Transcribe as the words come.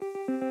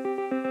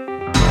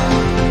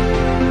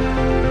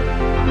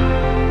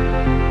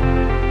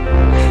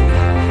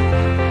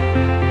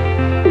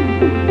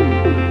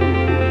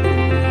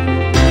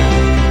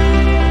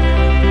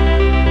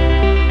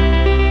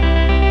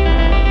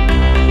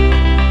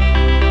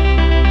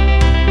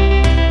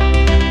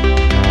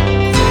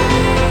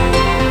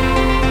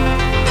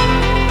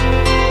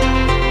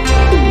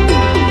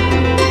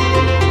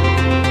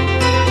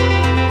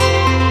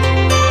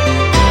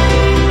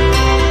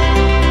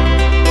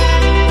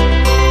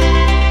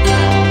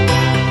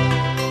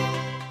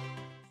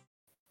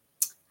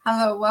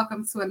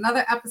Welcome to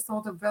another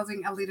episode of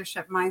Building a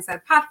Leadership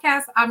Mindset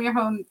podcast. I'm your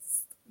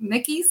host,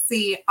 Nikki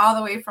C, all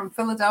the way from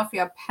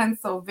Philadelphia,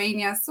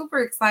 Pennsylvania. Super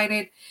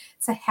excited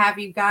to have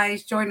you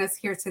guys join us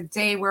here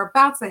today. We're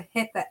about to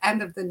hit the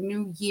end of the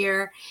new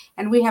year,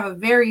 and we have a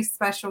very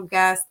special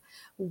guest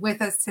with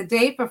us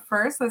today. But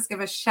first, let's give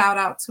a shout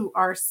out to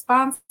our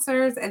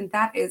sponsors, and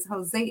that is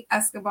Jose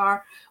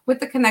Escobar with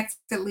the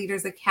Connected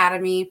Leaders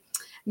Academy,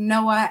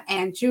 Noah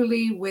and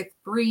Julie with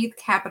Breathe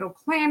Capital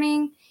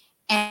Planning,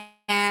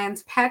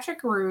 and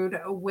Patrick Rude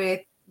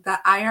with the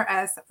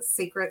IRS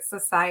Secret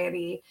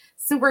Society.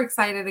 Super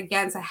excited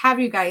again to have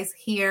you guys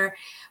here.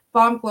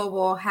 Bomb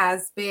Global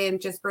has been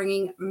just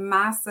bringing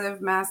massive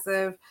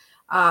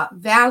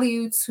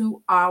value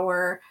to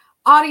our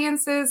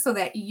audiences so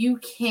that you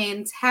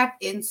can tap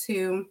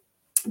into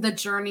the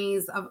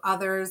journeys of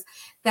others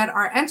that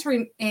are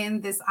entering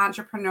in this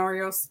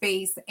entrepreneurial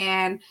space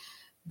and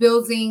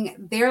building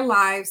their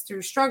lives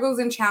through struggles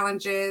and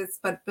challenges,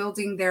 but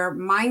building their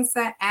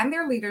mindset and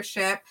their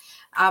leadership.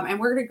 And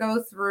we're going to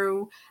go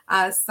through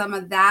some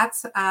of that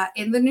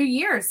in the new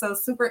year. So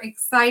super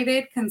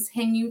excited.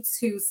 Continue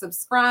to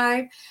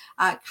subscribe,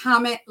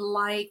 comment,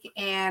 like,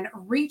 and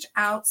reach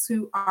out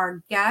to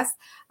our guests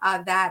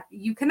that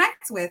you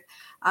connect with.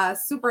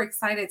 Super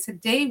excited.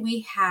 Today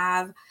we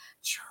have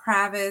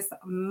Travis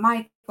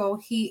Michael.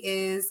 He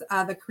is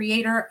the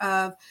creator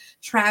of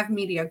Trav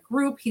Media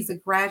Group. He's a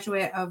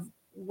graduate of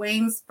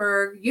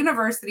Waynesburg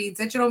University,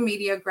 digital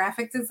media,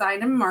 graphic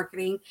design, and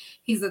marketing.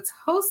 He's a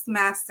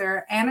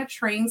Toastmaster and a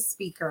trained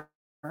speaker,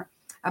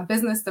 a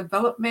business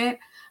development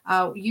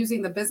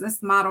using the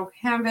business model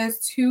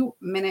Canvas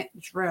 2-minute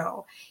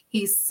drill.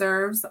 He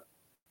serves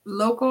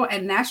local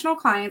and national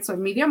clients with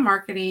media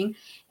marketing,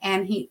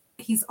 and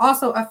he's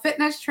also a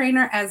fitness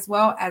trainer as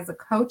well as a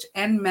coach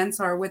and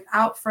mentor.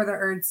 Without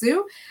further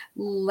ado,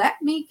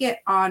 let me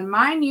get on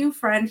my new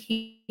friend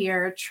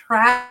here,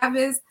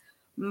 Travis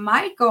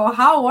Michael.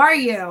 How are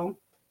you?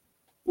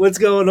 What's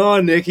going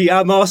on, Nikki?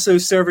 I'm also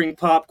serving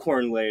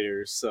popcorn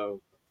later, so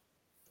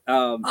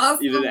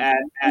Awesome. you know,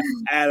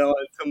 add on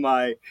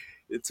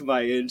to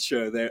my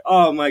intro there.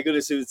 Oh my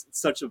goodness, it's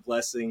such a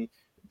blessing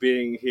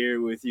being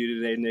here with you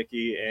today,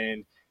 Nikki.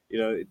 And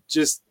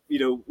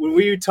when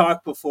we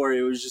talked before,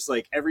 it was just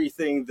like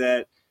everything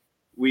that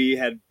we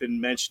had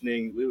been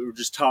mentioning, we were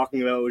just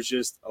talking about was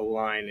just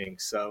aligning.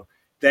 So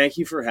thank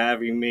you for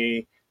having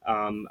me,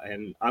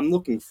 and I'm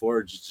looking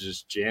forward to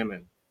just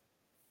jamming.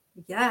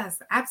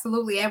 Yes,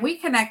 absolutely. And we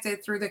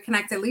connected through the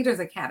Connected Leaders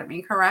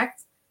Academy,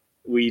 correct?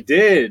 We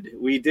did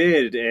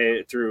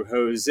through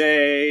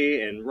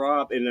Jose and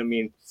Rob, and I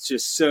mean,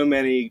 just so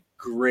many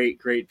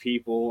great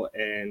people,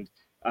 and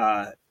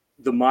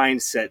the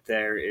mindset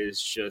there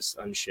is just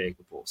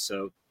unshakable.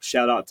 So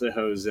shout out to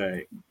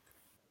Jose.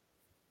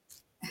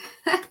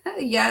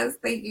 Yes,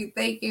 thank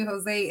you.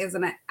 Jose is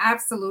an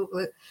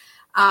absolute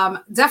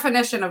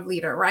definition of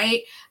leader,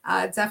 right?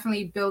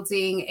 Definitely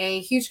building a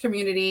huge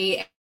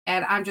community.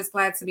 And I'm just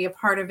glad to be a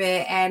part of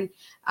it and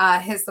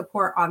his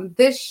support on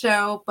this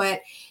show.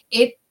 But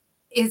it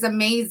is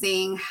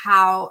amazing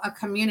how a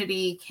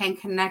community can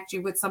connect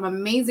you with some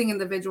amazing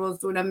individuals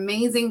doing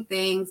amazing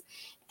things,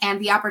 and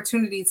the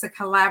opportunity to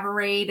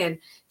collaborate and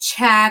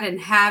chat and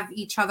have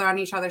each other on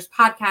each other's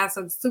podcasts.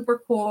 So it's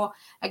super cool,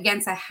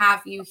 again, to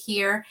have you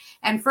here.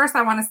 And first,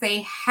 I want to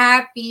say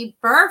happy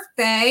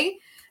birthday.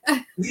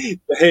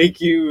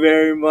 Thank you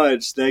very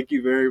much.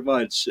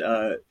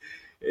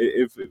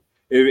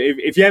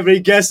 If you have any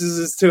guesses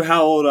as to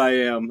how old I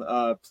am,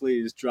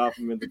 please drop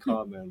them in the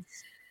comments.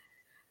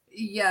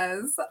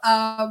 Yes.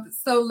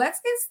 So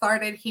let's get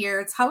started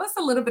here. Tell us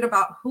a little bit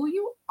about who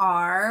you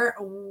are.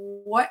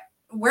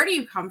 Where do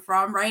you come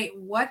from, right?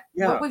 What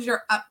was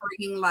your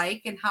upbringing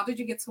like, and how did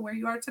you get to where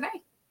you are today?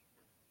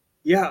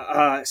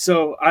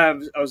 So I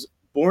was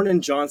born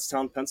in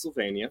Johnstown,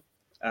 Pennsylvania.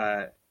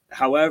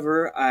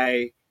 However,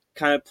 I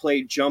kind of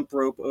played jump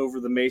rope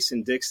over the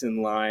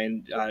Mason-Dixon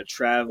line,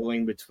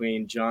 traveling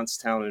between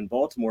Johnstown and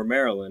Baltimore,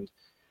 Maryland,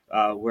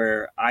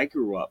 where I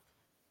grew up.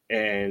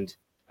 And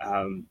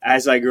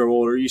as I grow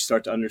older, you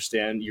start to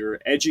understand your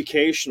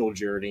educational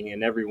journey,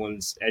 and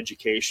everyone's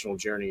educational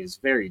journey is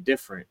very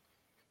different.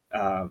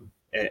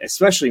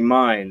 Especially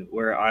mine,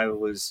 where I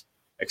was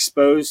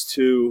exposed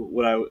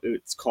to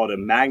it's called a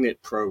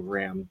magnet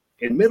program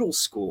in middle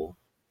school,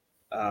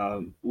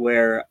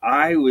 where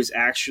I was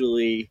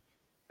actually,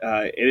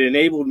 it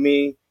enabled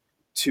me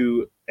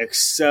to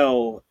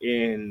excel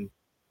in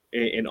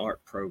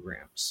art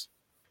programs,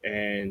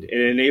 and it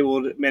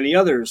enabled many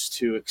others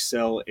to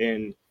excel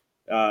in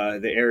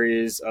the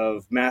areas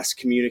of mass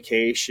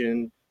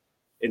communication,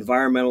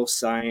 environmental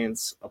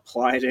science,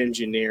 applied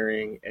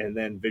engineering, and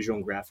then visual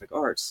and graphic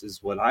arts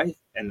is what I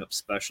end up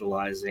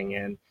specializing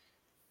in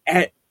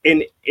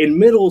in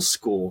middle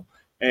school.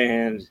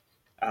 And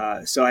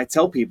so I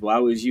tell people I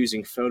was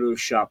using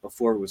Photoshop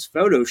before it was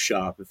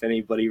Photoshop. If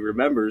anybody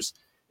remembers,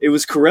 it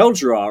was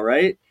CorelDRAW,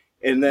 right?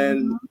 And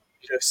then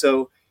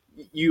so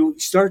you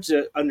start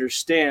to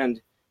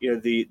understand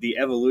the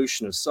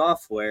evolution of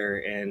software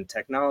and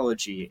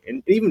technology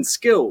and even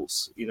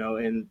skills,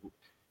 and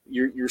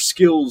your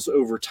skills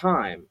over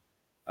time.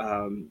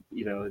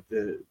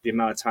 The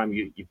amount of time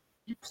you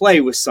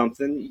play with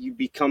something, you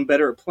become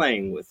better at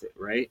playing with it,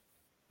 right?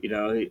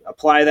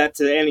 Apply that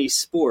to any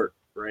sport,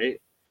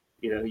 right?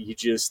 You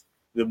just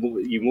the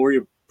more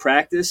you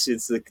practice,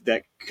 it's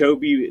that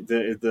Kobe,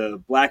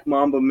 the Black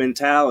Mamba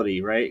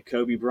mentality, right?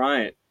 Kobe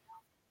Bryant.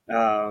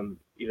 Um,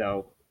 you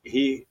know,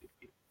 he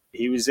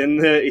he was in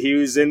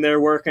there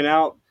working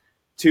out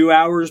 2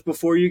 hours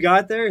before you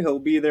got there. He'll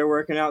be there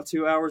working out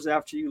 2 hours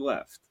after you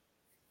left.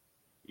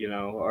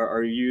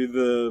 Are you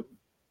the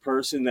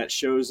person that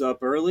shows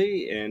up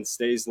early and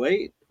stays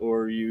late,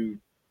 or are you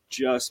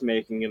just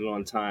making it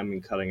on time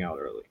and cutting out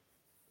early?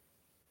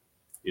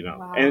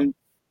 Wow. And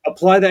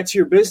apply that to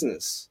your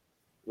business,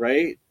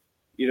 right?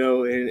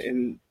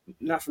 And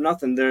not for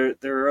nothing, there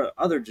are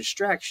other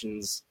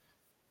distractions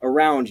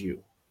around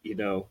you,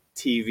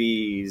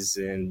 TVs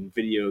and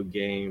video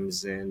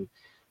games, and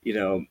you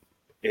know,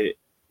 it.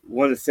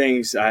 One of the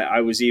things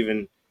I was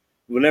even,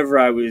 whenever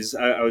I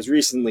was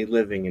recently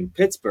living in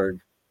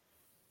Pittsburgh,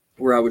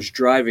 where I was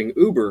driving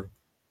Uber,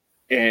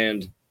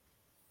 and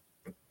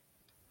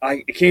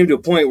I came to a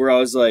point where I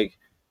was like,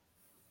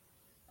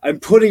 I'm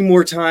putting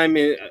more time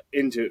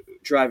into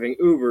driving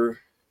Uber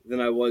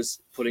than I was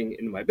putting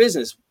into my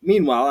business.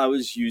 Meanwhile, I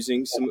was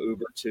using some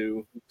Uber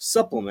to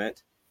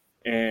supplement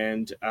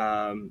and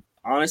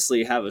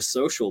honestly have a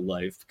social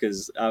life,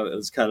 because it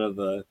was kind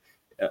of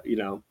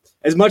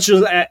as much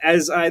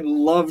as I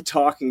love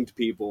talking to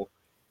people,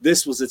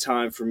 this was a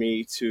time for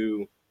me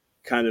to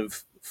kind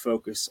of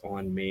focus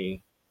on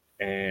me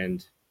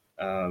and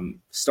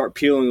start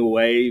peeling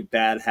away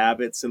bad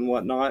habits and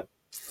whatnot.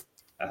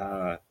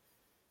 Uh,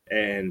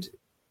 and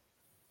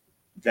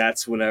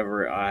that's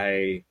whenever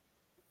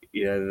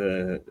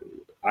the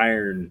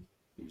iron,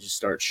 you just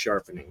start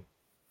sharpen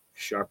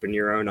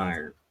your own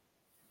iron.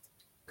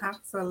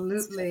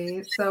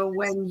 Absolutely. So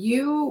when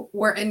you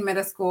were in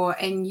middle school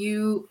and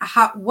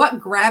what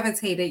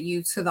gravitated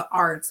you to the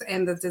arts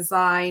and the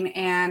design,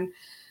 and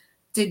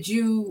did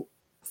you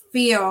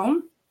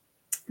feel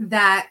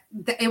that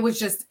it was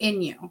just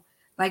in you?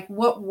 Like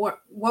what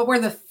were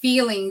the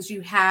feelings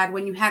you had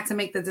when you had to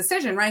make the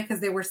decision, right?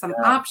 Because there were some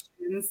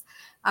options.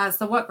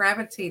 So what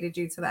gravitated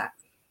you to that?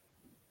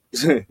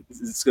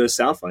 It's going to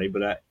sound funny,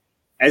 but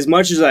as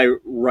much as I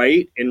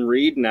write and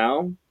read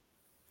now,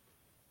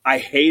 I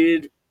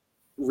hated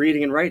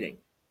reading and writing.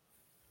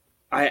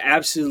 I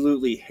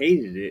absolutely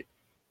hated it.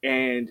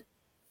 And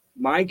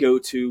my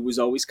go-to was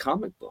always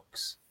comic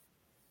books.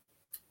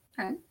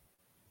 Okay.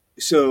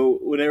 So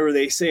whenever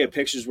they say a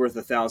picture's worth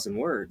 1,000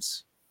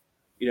 words,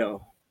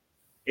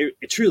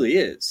 it truly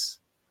is.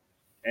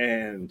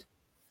 And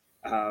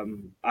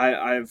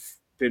I've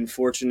been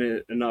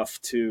fortunate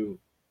enough to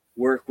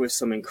work with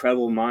some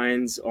incredible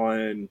minds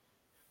on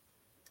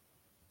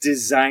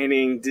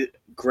designing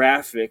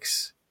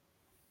graphics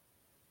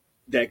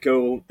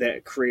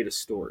that create a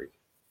story.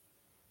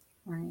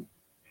 Right.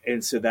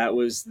 And so that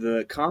was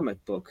the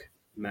comic book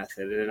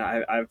method, and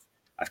I've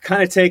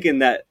kind of taken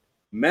that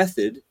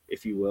method,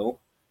 if you will,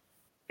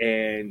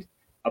 and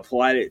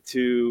applied it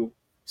to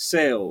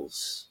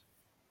sales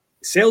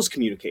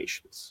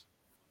communications,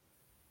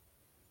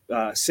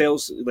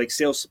 sales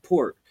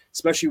support,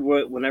 especially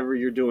whenever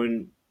you're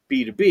doing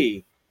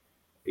B2B.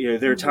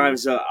 There are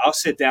times I'll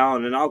sit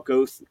down and I'll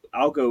go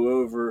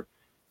over,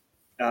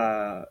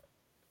 and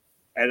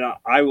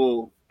I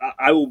will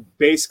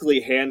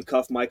basically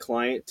handcuff my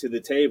client to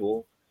the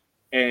table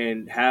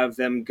and have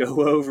them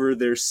go over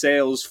their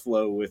sales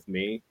flow with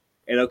me.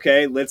 And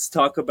okay, let's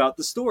talk about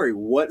the story.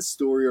 What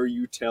story are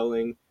you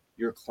telling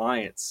your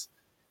clients?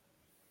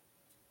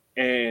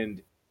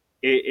 And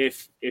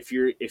if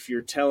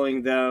you're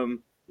telling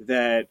them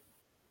that,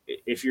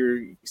 if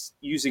you're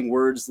using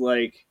words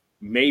like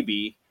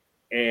maybe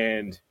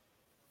and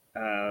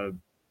uh,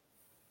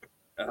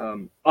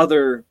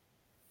 other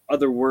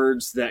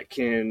words that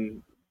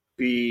can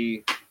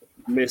be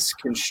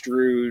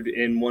misconstrued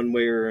in one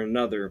way or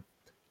another,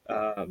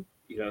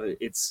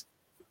 it's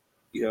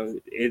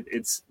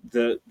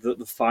the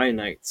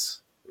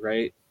finites,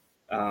 right?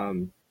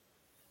 Um,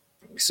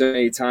 so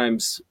many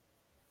times,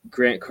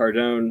 Grant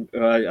Cardone,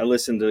 I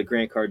listened to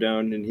Grant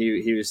Cardone, and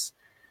he was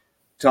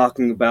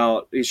talking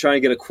about, he's trying to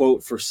get a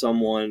quote for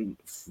someone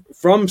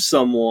from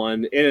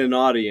someone in an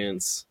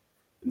audience,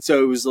 and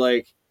so it was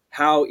like,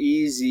 how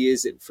easy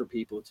is it for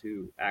people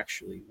to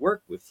actually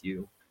work with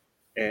you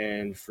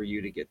and for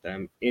you to get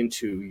them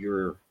into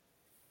your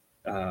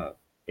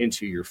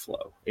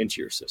flow,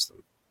 into your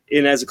system,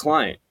 and as a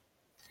client.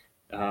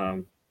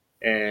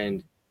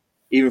 And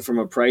even from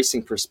a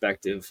pricing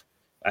perspective,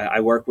 I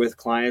work with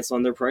clients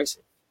on their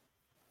pricing.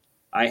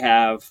 I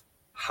have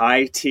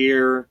high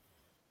tier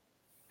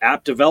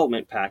app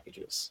development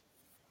packages,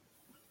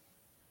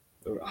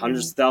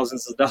 hundreds of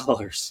thousands of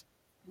dollars.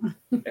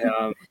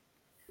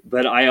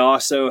 But I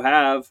also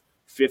have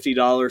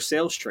 $50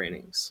 sales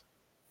trainings.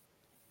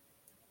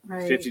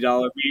 Right.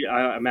 $50.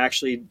 I'm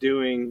actually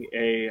doing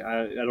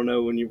I don't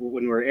know when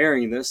we're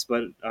airing this,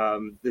 but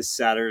this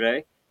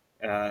Saturday,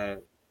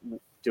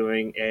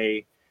 doing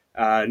a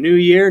New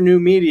year, new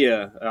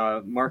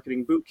media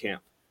marketing boot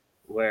camp,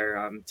 where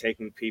I'm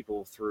taking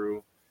people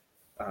through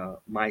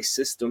my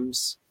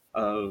systems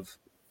of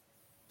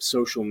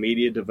social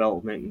media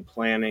development and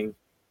planning,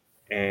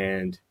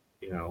 and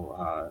even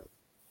a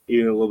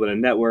little bit of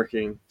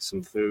networking,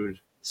 some food.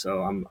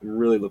 So I'm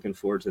really looking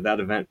forward to that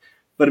event.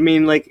 But I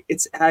mean, like,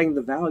 it's adding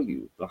the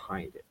value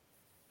behind it.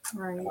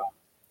 Right.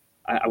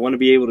 I want to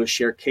be able to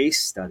share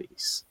case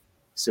studies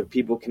so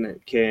people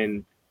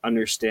can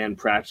understand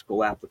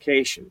practical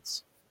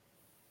applications.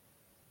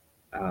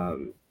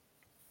 Um,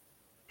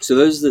 so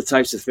those are the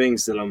types of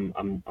things that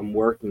I'm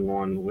working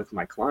on with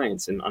my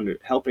clients, and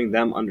helping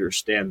them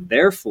understand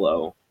their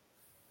flow,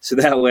 so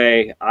that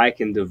way I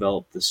can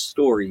develop the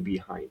story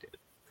behind it.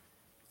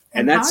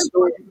 And And how that's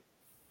story. important,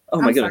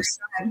 Oh my I'm sorry,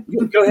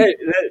 goodness. go ahead.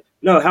 Go ahead.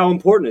 No, how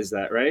important is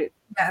that, right?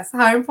 Yes,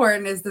 how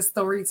important is the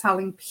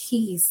storytelling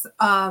piece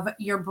of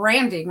your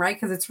branding, right?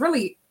 Because it's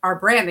really our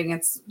branding.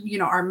 It's,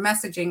 our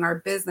messaging, our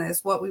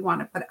business, what we want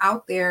to put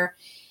out there.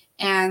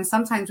 And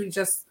sometimes we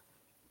just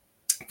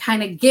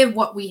kind of give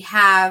what we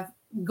have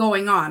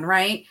going on,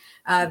 right?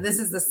 This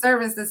is the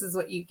service, this is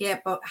what you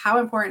get. But how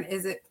important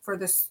is it for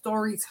the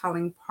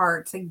storytelling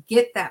part to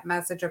get that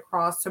message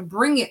across, to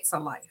bring it to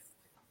life?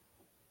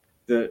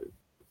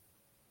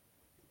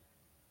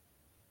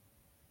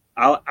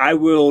 I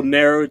will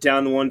narrow it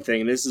down to one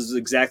thing. And this is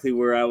exactly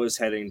where I was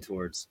heading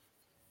towards: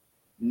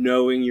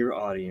 knowing your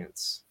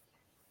audience.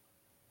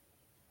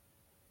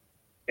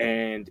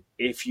 And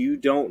if you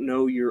don't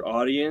know your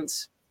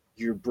audience,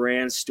 your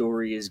brand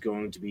story is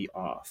going to be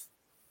off,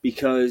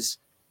 because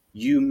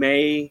you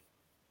may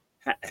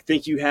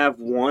think you have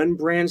one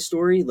brand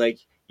story, like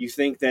you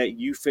think that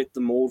you fit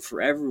the mold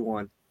for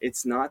everyone.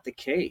 It's not the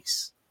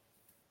case.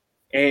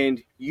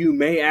 And you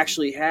may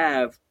actually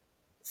have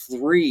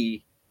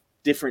 3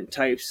 different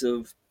types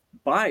of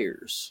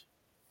buyers.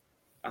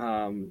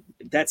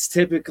 That's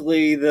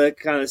typically the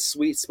kind of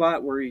sweet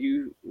spot where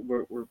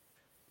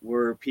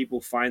people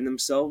find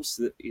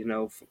themselves,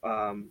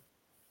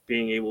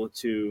 being able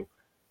to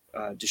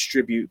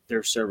distribute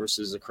their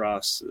services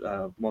across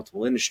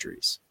multiple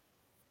industries.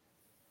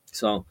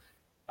 So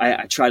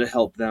I try to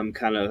help them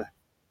kind of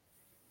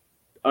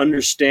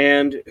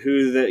understand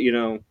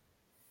who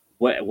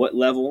what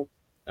level.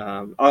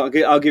 I'll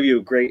give you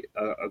a great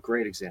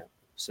example.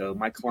 So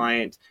my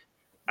client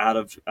out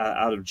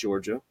of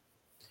Georgia,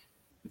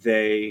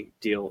 they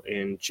deal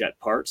in jet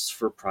parts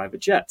for private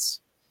jets,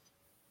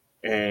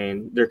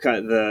 and they're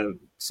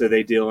so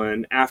they deal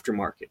in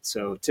aftermarket.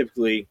 So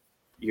typically,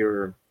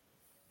 your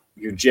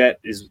jet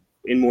is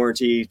in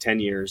warranty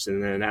 10 years,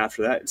 and then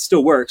after that, it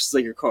still works. It's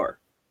like your car.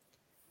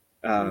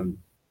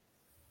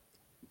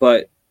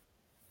 But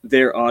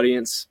their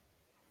audience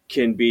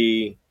can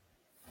be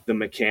the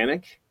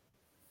mechanic,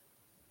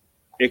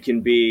 it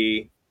can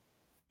be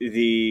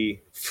the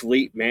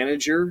fleet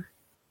manager,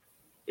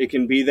 it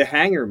can be the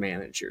hangar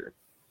manager,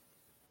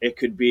 it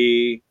could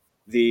be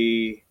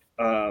the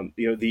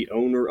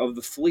owner of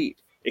the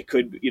fleet. It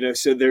could,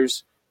 so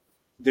there's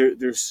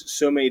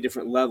so many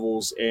different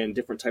levels and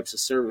different types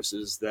of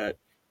services that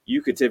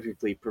you could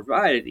typically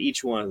provide at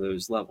each one of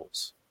those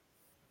levels.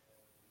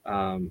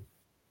 I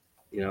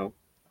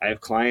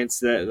have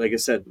clients that, like I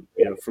said,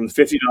 from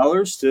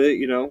 $50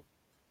 to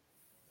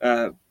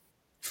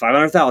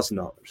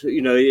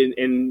 $500,000,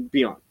 and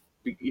beyond.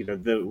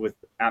 With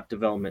app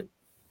development,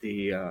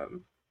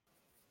 it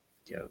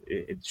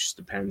just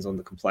depends on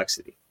the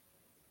complexity.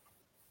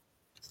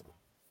 So,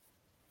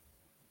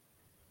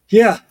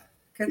 yeah,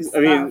 Good I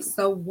mean, stuff.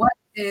 So what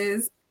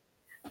is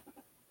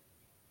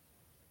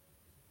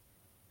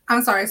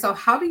I'm sorry. So,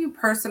 how do you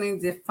personally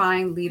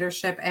define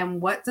leadership, and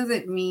what does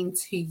it mean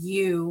to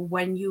you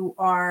when you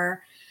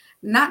are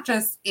not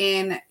just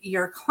in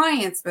your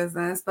client's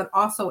business, but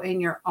also in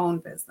your own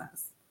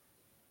business?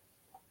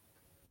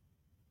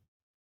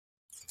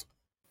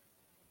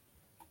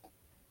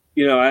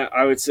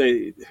 I would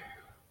say,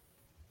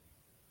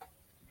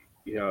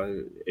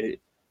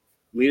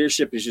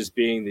 leadership is just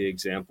being the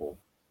example.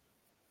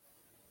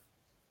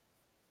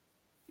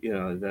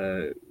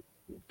 The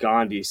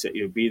Gandhi said,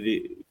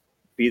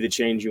 be the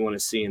change you want to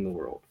see in the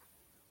world.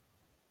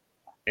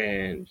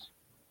 And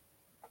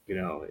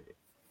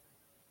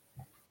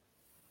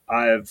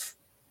I've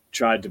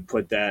tried to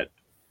put that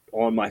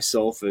on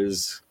myself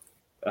as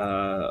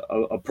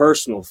a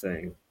personal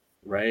thing,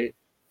 right?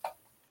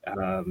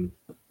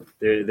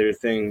 There are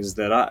things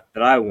that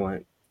I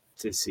want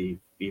to see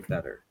be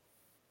better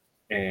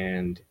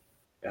and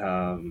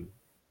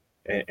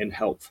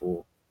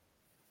helpful.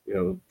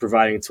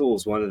 Providing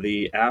tools. One of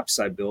the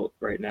apps I built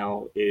right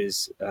now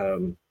is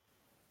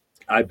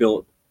I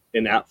built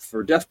an app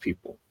for deaf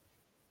people,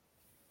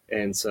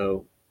 and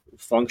so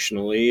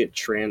functionally it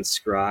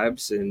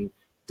transcribes and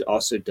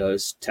also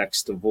does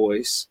text to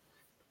voice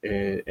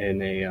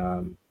in a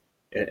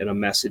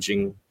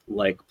messaging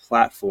like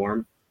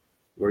platform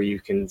where you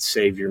can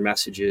save your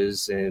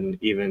messages and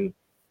even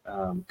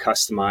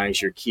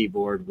customize your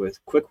keyboard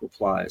with quick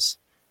replies.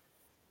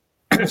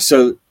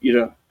 So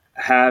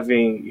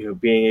having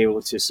being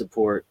able to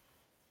support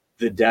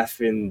the deaf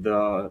and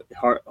the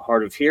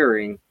hard of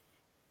hearing,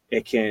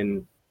 it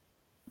can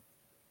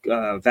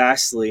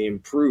vastly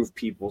improve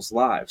people's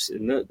lives.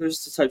 And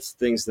there's the types of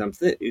things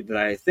that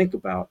I think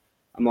about.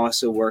 I'm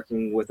also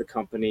working with a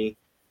company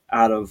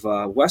out of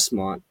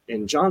Westmont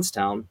in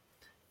Johnstown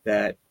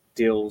that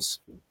deals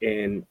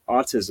in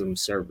autism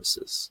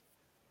services.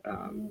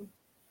 Um,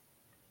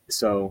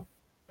 so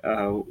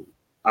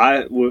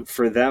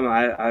for them,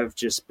 I've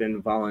just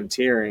been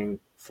volunteering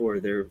for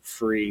their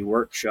free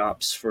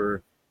workshops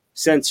for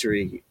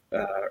sensory,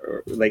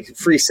 or like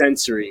free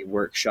sensory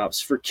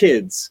workshops for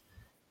kids.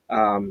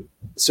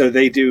 So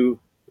they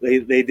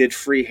did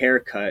free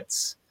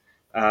haircuts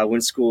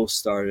when school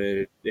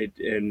started,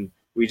 and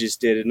we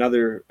just did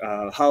another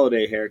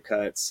holiday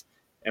haircuts,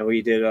 and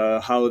we did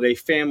a holiday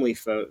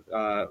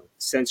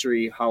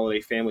sensory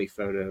holiday family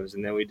photos,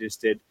 and then we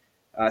just did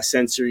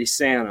sensory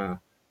Santa.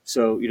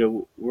 So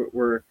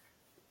we're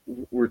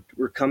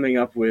coming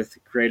up with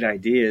great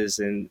ideas,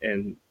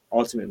 and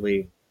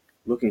ultimately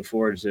looking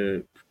forward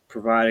to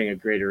providing a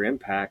greater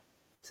impact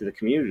to the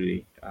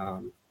community.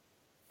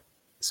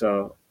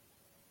 So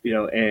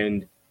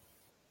and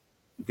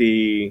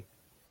the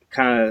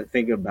kind of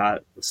think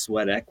about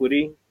sweat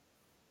equity.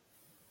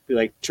 Be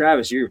like,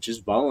 Travis, you're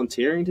just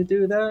volunteering to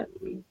do that?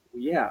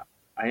 Yeah,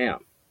 I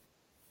am,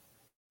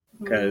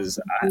 because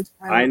I I love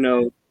that.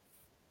 know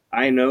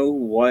I know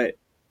what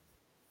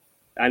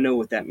I know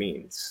what that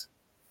means.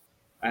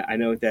 I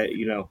know that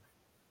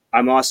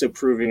I'm also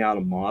proving out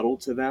a model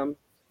to them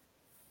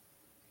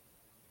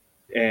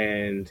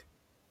and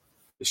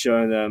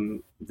showing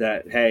them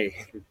that,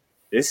 hey,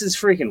 this is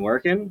freaking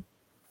working,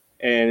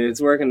 and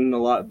it's working a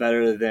lot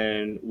better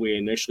than we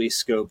initially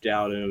scoped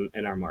out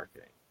in our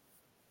marketing.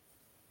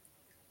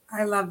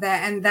 I love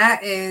that. And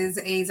that is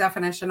a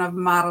definition of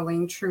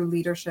modeling true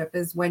leadership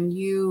is when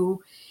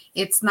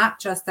it's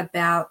not just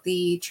about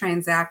the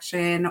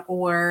transaction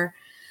or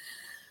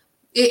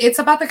it's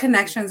about the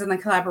connections and the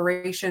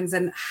collaborations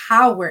and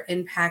how we're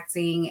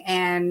impacting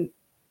and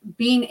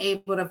being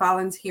able to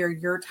volunteer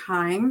your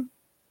time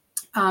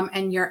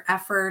and your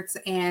efforts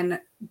and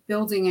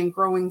building and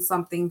growing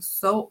something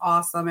so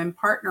awesome and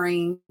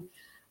partnering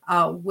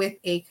with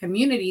a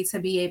community to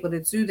be able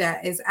to do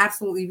that is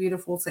absolutely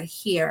beautiful to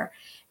hear.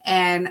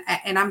 And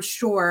I'm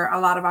sure a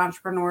lot of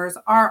entrepreneurs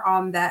are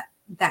on that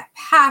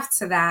path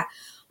to that.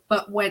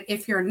 But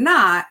if you're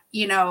not,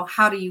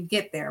 how do you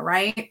get there,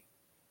 right?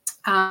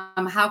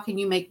 How can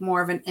you make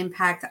more of an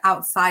impact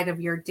outside of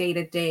your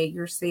day-to-day,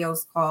 your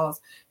sales calls,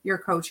 your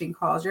coaching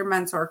calls, your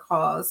mentor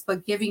calls,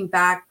 but giving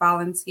back,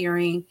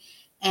 volunteering,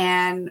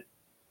 and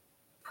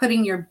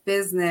putting your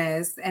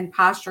business and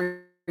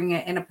posturing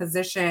it in a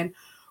position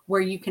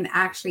where you can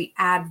actually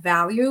add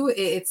value.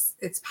 It's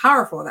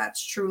powerful.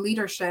 That's true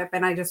leadership.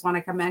 And I just want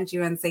to commend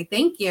you and say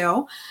thank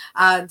you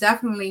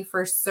definitely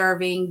for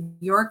serving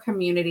your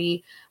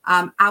community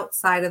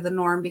outside of the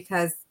norm,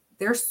 because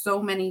there's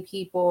so many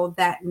people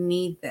that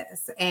need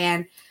this,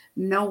 and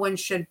no one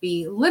should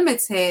be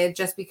limited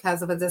just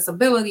because of a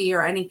disability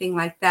or anything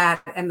like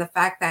that. And the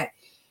fact that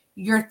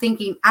you're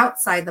thinking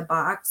outside the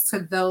box to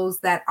those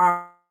that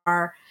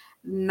are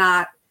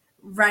not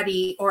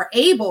ready or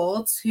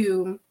able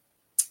to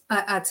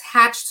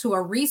attach to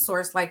a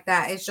resource like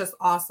that is just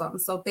awesome.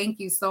 So thank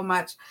you so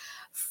much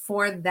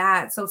for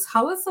that. So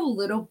tell us a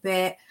little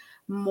bit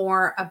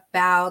more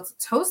about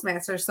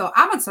Toastmasters. So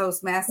I'm a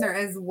Toastmaster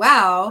as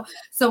well.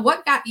 So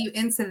what got you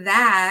into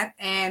that?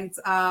 And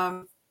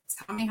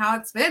tell me how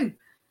it's been.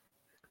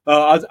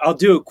 I'll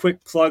do a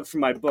quick plug for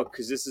my book,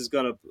 because this is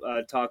going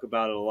to talk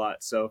about it a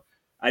lot. So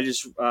I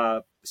just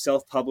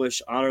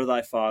self-published Honor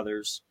Thy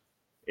Fathers.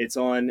 It's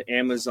on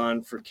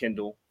Amazon for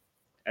Kindle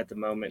at the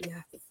moment.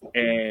 Yes.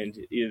 And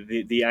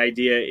the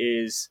idea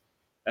is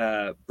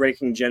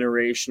breaking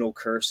generational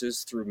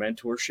curses through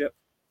mentorship.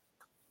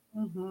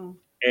 Mm-hmm.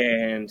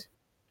 And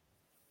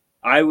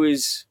I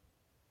was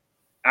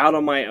out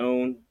on my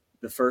own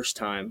the first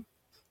time.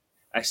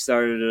 I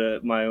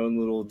started my own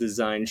little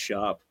design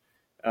shop,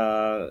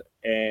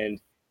 and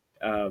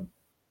I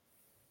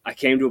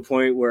came to a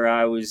point where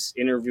I was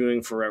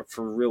interviewing for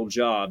real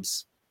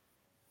jobs,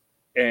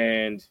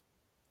 and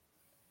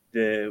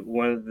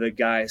one of the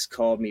guys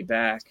called me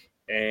back,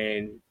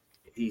 and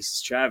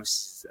he's,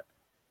 Travis,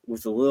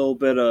 with a little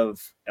bit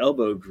of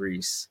elbow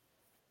grease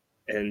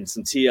and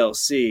some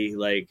TLC,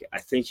 like, I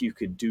think you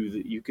could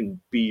you can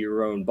be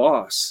your own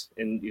boss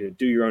and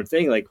do your own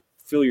thing. Like,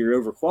 feel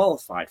you're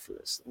overqualified for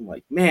this. I'm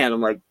like,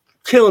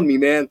 killing me,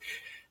 man.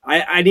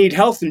 I need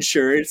health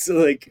insurance.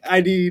 Like, I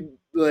need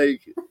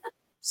like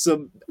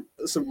some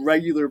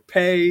regular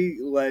pay.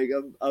 Like,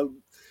 I'm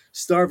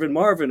starving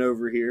Marvin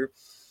over here.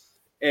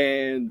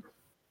 And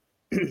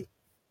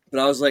but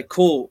I was like,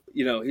 cool.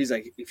 He's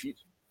like, if you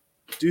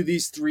do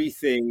these three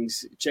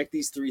things, check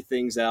these three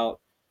things out,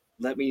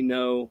 let me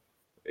know,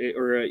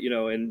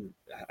 and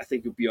I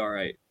think you'll be all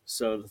right.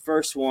 So the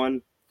first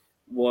one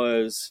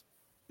was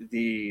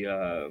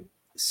the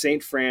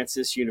St.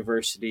 Francis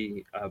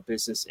University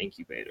Business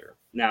Incubator.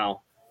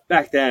 Now,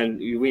 back then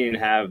we didn't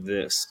have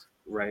this,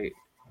 right?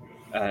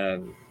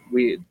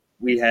 We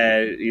we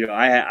had,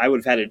 I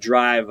would have had to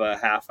drive a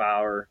half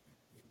hour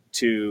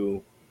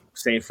to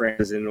St.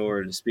 Francis in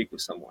order to speak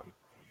with someone.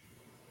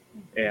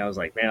 And I was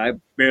like, man, I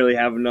barely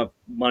have enough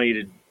money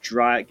to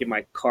get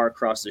my car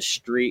across the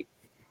street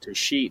to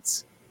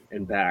Sheets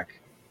and back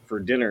for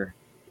dinner.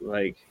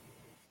 Like,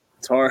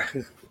 it's hard.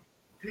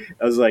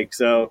 I was like,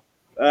 so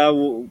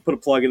we'll put a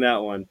plug in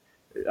that one.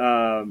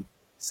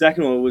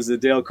 Second one was the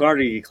Dale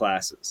Carnegie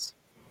classes.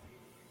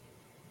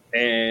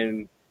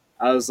 And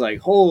I was like,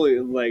 holy,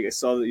 like I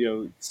saw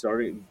that,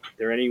 starting,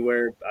 they're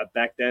anywhere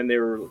back then, they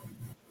were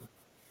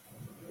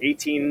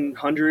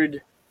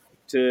 1,800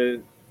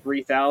 to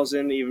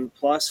 3,000, even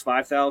plus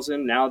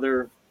 5,000. Now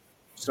they're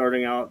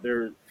starting out,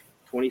 they're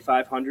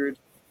 2,500.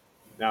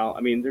 Now,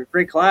 I mean, they're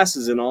great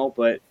classes and all,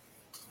 but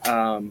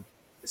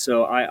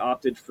so I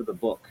opted for the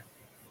book,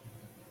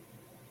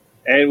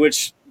 and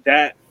which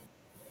that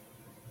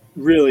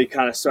really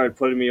kind of started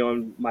putting me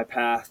on my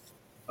path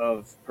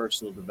of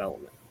personal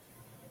development.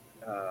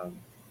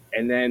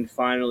 And then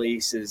finally, he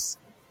says,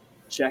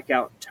 check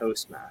out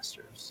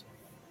Toastmasters.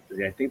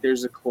 I think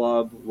there's a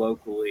club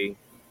locally.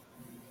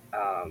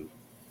 I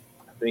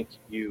think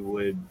you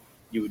would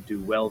do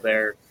well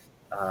there.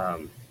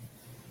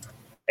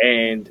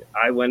 And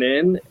I went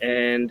in,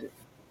 and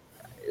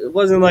it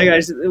wasn't like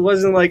it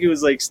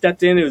was like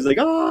stepped in. It was like,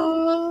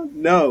 no.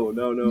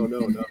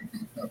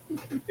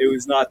 It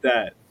was not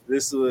that.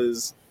 This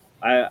was,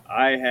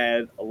 I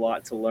had a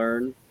lot to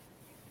learn.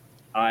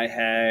 I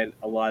had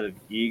a lot of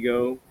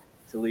ego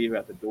to leave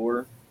at the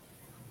door.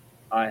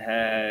 I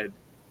had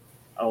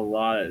a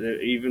lot of,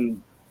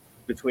 even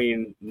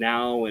between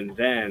now and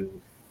then,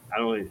 I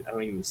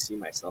don't even see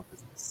myself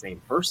as the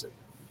same person.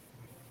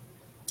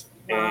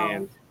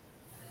 Wow.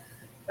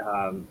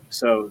 And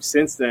so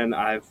since then,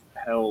 I've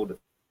held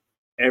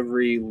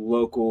every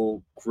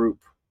local group,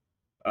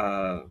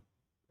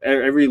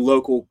 every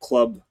local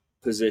club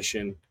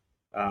position,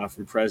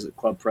 from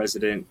club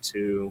president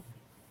to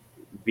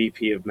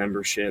VP of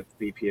membership,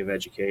 VP of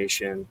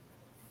education.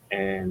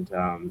 And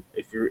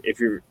if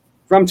you're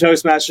from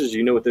Toastmasters,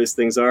 you know what those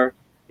things are.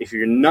 If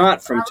you're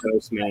not from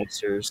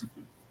Toastmasters,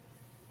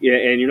 yeah,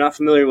 and you're not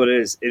familiar with what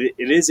it is, it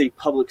is a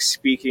public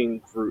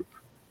speaking group,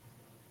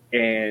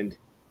 and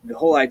the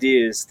whole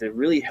idea is to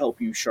really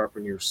help you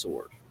sharpen your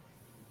sword,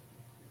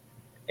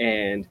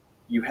 and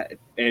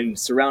and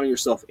surrounding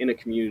yourself in a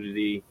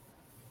community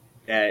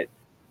that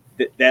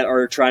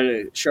are trying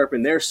to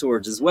sharpen their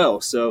swords as well.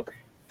 So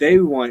they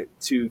want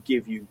to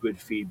give you good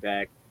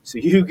feedback, so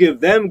you give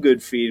them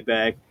good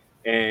feedback,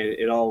 and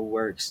it all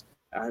works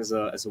as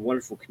a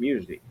wonderful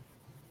community.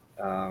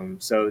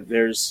 So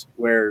there's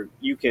where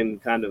you can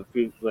kind of,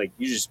 like,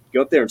 you just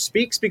go up there and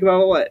speak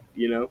about what.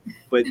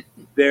 But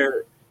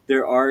there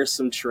are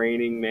some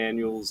training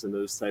manuals and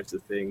those types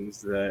of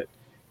things that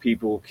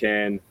people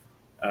can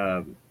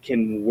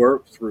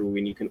work through,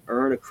 and you can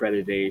earn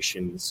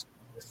accreditations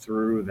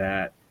through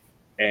that,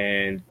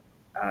 and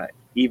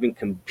even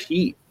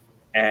compete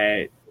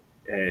at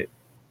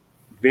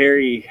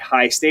very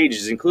high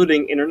stages,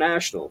 including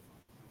international.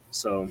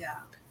 So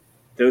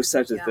those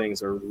types of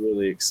things are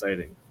really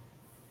exciting.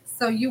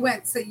 So you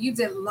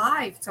did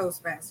live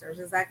Toastmasters,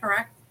 is that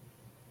correct?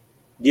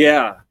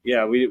 Yeah.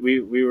 We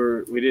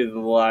did the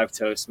live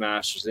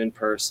Toastmasters in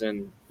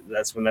person.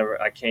 That's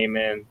whenever I came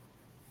in.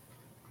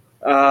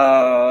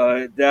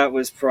 That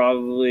was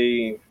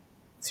probably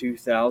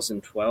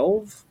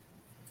 2012.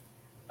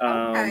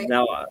 Okay.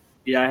 Now,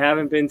 yeah, I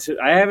haven't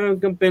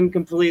been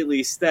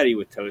completely steady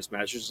with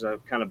Toastmasters.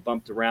 I've kind of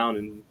bumped around,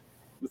 and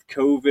with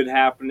COVID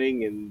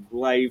happening and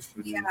life,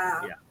 and,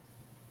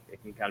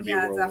 it can kind of be a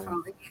whirlwind.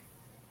 Definitely.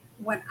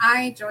 When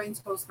I joined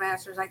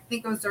Toastmasters, I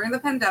think it was during the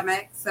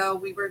pandemic, so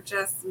we were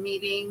just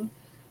meeting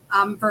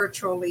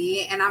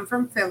virtually, and I'm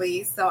from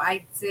Philly, so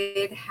I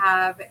did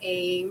have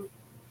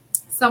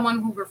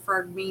someone who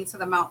referred me to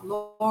the Mount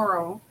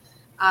Laurel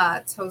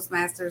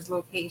Toastmasters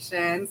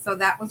location. So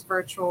that was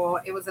virtual.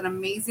 It was an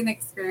amazing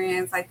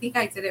experience. I think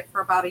I did it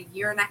for about 1.5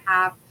 years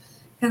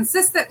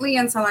consistently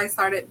until I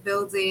started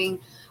building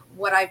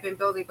what I've been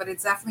building, but it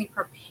definitely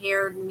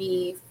prepared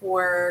me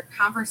for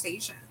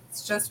conversations,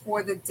 just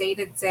for the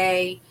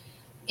day-to-day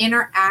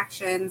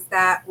interactions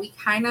that we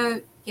kind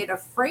of get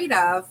afraid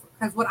of.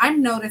 Because what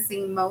I'm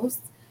noticing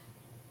most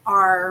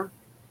are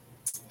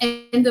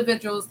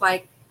individuals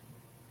like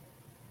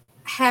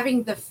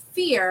having the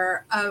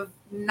fear of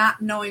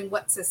not knowing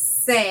what to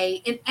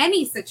say in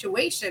any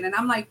situation. And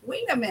I'm like,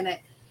 wait a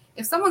minute.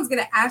 If someone's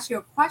going to ask you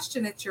a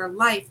question, it's your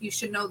life. You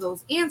should know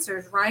those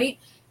answers, right?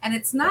 And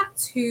it's not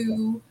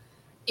to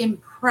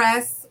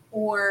impress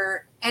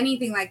or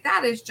anything like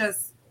that. It's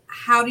just,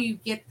 how do you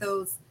get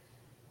those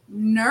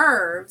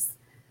nerves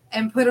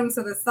and put them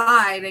to the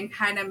side and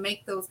kind of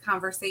make those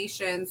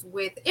conversations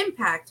with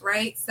impact,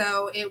 right?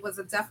 So it was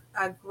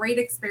a great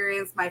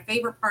experience. My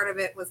favorite part of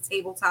it was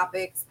table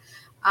topics.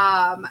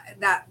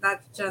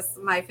 That's just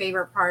my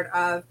favorite part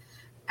of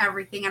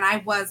everything. And I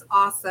was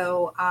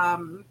also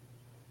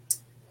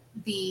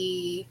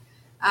the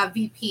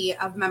VP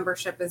of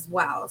membership as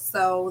well.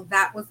 So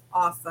that was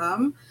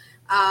awesome.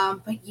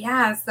 But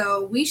yeah,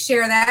 so we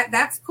share that.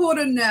 That's cool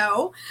to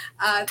know.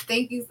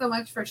 Thank you so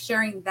much for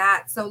sharing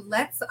that. So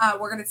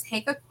we're going to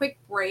take a quick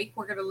break.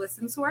 We're going to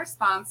listen to our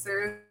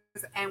sponsors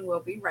and we'll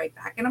be right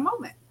back in a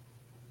moment.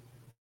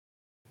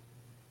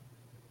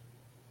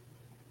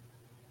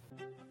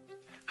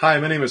 Hi,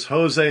 my name is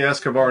Jose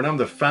Escobar, and I'm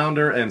the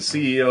founder and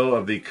CEO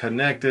of the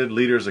Connected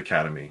Leaders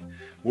Academy.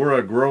 We're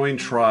a growing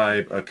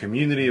tribe, a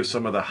community of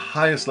some of the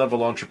highest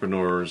level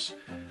entrepreneurs,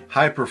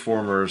 high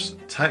performers,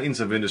 titans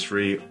of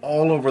industry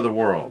all over the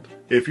world.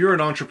 If you're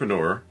an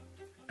entrepreneur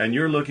and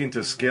you're looking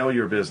to scale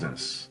your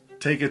business,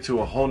 take it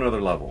to a whole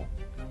nother level,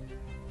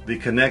 the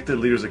Connected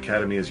Leaders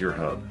Academy is your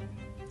hub.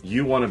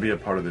 You want to be a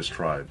part of this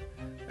tribe,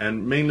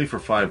 and mainly for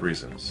 5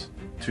 reasons.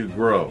 To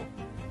grow,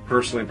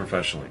 personally and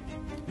professionally.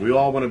 We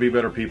all want to be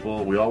better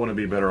people. We all want to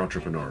be better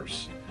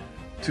entrepreneurs.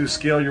 To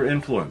scale your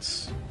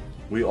influence.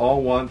 We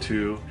all want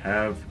to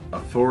have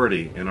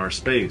authority in our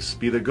space,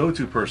 be the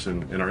go-to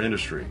person in our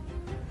industry.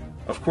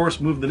 Of course,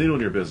 move the needle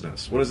in your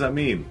business. What does that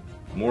mean?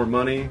 More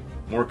money,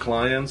 more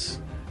clients,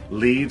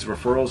 leads,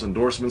 referrals,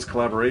 endorsements,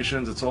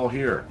 collaborations, it's all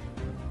here.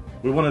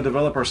 We want to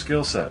develop our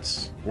skill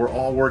sets. We're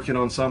all working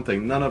on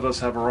something. None of us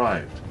have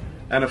arrived.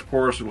 And of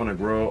course, we want to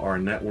grow our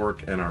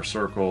network and our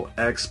circle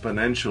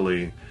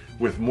exponentially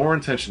with more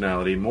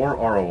intentionality, more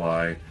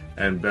ROI,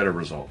 and better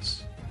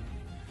results.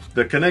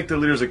 The Connected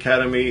Leaders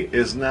Academy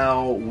is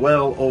now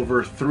well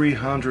over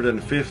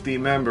 350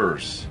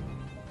 members,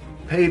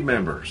 paid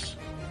members.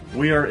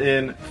 We are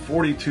in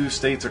 42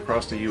 states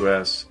across the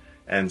US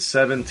and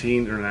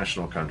 17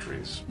 international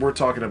countries. We're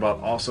talking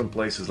about awesome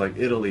places like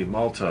Italy,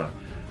 Malta,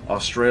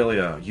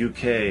 Australia,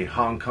 UK,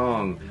 Hong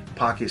Kong,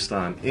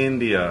 Pakistan,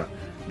 India,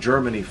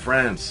 Germany,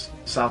 France,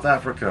 South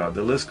Africa,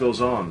 the list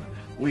goes on.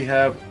 We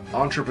have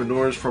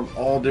entrepreneurs from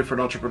all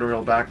different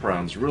entrepreneurial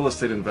backgrounds, real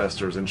estate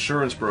investors,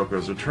 insurance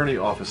brokers, attorney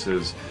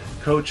offices,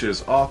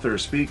 coaches,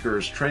 authors,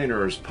 speakers,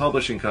 trainers,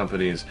 publishing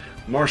companies,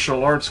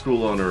 martial arts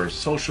school owners,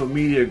 social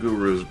media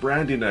gurus,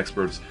 branding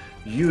experts,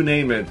 you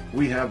name it.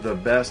 We have the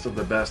best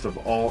of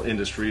all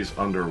industries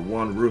under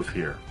one roof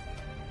here.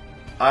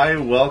 I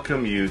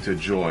welcome you to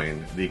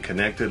join the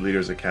Connected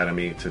Leaders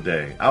Academy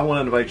today. I want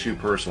to invite you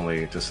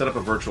personally to set up a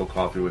virtual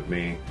coffee with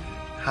me.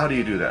 How do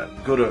you do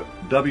that? Go to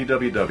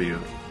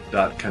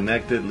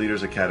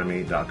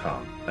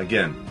www.connectedleadersacademy.com.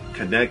 Again,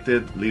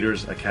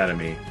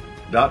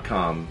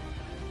 connectedleadersacademy.com.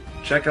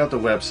 Check out the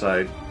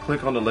website,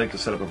 click on the link to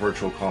set up a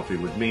virtual coffee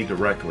with me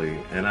directly,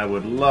 and I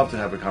would love to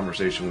have a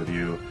conversation with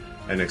you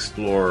and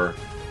explore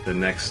the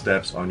next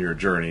steps on your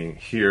journey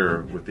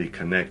here with the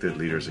Connected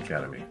Leaders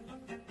Academy.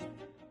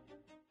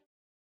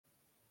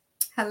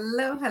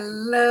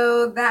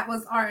 Hello. That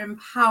was our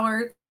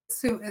Empowered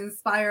to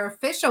Inspire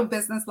official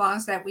business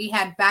launch that we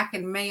had back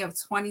in May of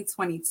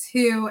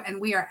 2022.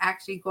 And we are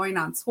actually going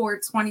on tour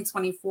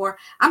 2024.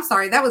 I'm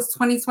sorry, that was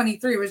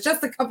 2023. It was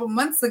just a couple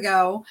months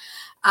ago.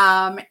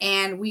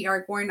 And we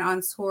are going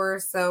on tour.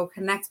 So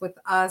connect with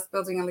us,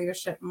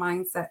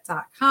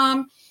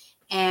 buildingaleadershipmindset.com.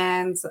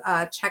 And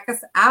check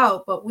us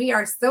out. But we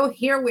are still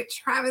here with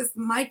Travis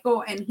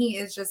Michael, and he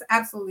is just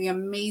absolutely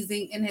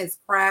amazing in his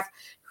craft,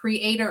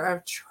 creator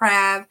of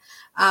Trav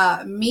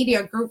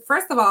Media Group.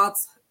 First of all,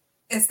 it's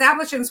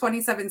established in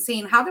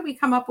 2017. How did we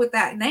come up with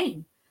that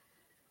name?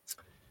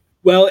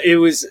 Well, it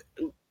was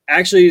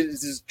actually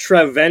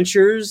Trav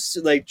Ventures,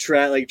 like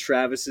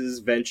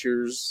Travis's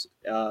Ventures.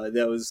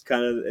 That was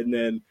kind of, and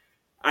then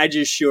I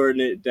just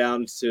shortened it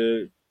down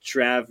to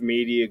Trav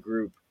Media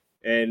Group,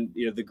 and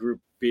the group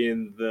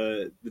being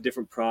the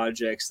different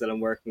projects that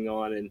I'm working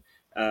on, and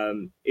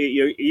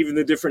even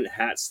the different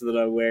hats that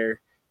I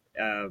wear.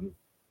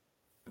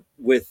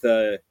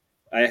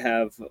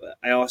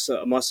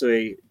 I'm also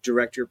a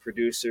director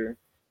producer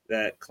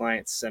that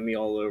clients send me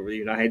all over the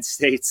United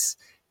States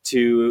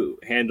to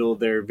handle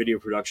their video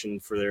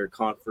production for their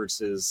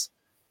conferences,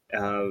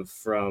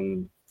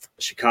 from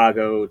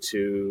Chicago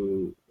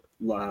to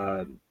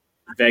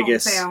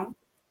Vegas.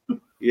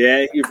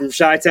 Yeah, you're from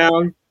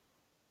Chi-Town?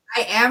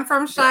 I am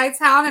from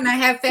Chi-Town, and I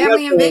have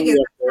family in Vegas.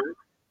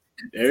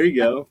 There you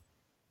go.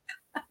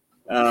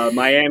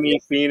 Miami,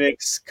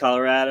 Phoenix,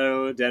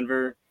 Colorado,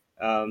 Denver.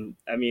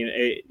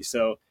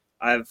 So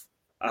I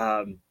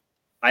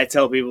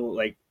tell people,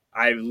 like,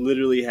 I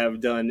literally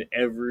have done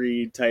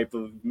every type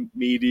of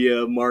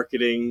media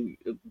marketing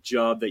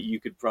job that you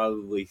could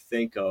probably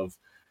think of.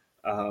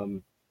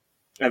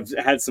 I've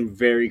had some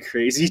very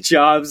crazy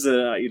jobs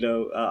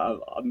that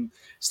I'm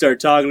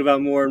start talking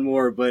about more and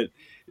more, but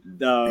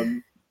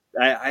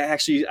I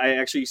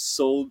actually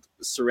sold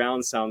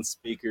surround sound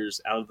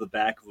speakers out of the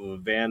back of a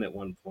van at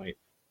one point.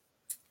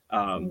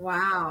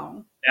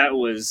 Wow. That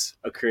was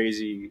a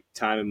crazy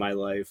time in my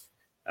life.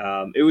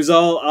 It was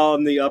all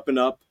on the up and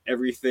up.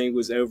 Everything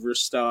was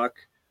overstock.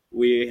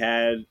 We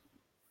had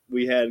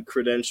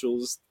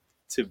credentials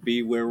to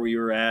be where we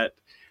were at.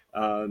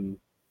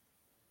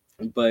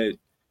 But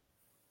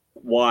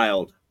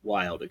wild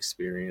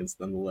experience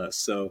nonetheless.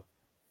 So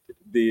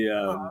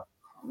the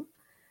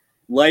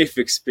life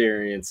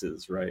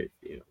experiences, right?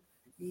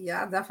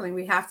 Yeah, definitely.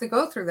 We have to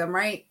go through them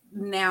right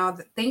now.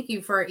 Thank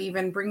you for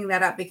even bringing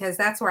that up, because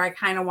that's where I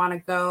kind of want to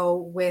go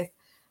with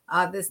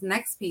this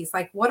next piece.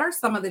 Like, what are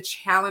some of the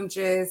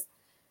challenges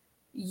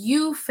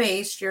you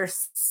faced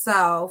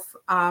yourself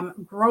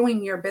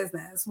growing your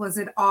business? Was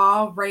it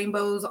all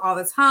rainbows all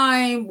the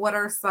time? What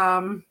are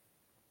some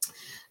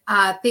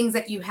things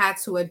that you had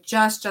to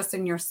adjust just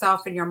in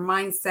yourself and your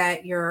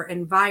mindset, your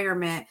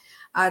environment?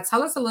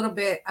 Tell us a little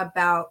bit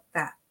about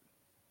that.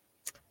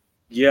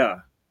 Yeah.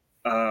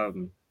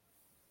 Um,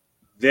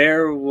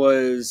 there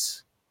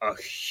was a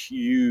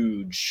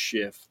huge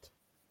shift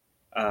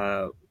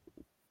uh,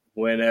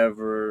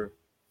 whenever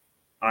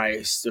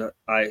I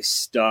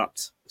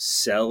stopped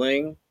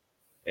selling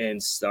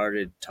and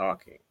started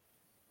talking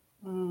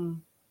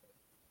Mm,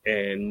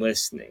 and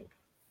listening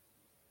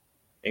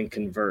and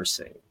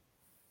conversing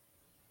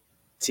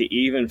to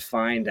even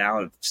find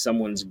out if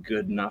someone's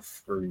good enough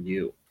for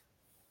you.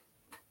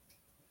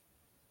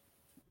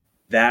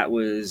 That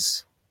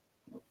was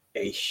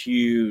a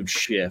huge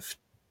shift,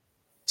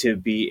 to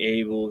be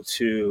able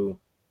to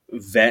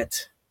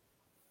vet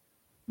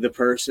the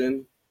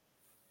person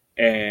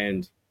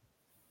and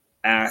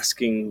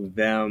asking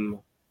them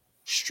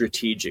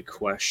strategic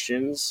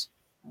questions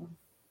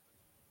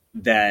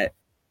that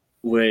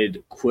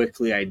would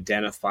quickly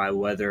identify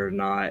whether or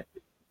not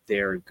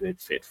they're a good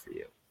fit for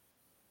you.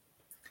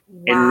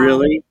 And wow.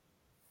 really,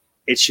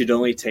 it should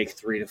only take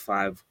three to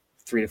five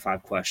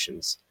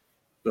questions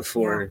Yeah.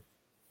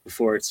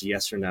 before it's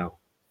yes or no.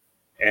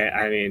 And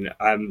I mean,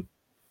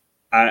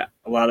 a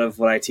lot of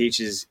what I teach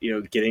is,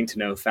 getting to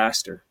know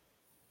faster,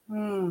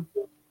 Mm,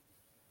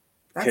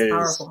 that's because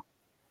powerful.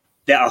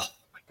 that, oh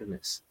my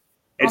goodness,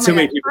 Oh and my so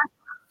many God.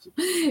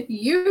 people.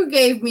 You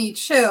gave me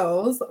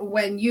chills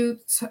when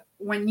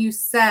when you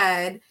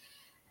said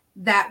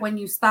that when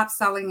you stopped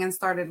selling and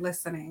started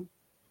listening.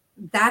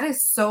 That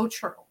is so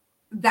true.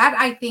 That,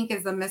 I think,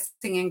 is a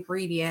missing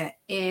ingredient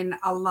in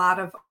a lot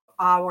of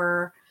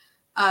our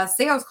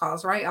sales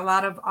calls, right? A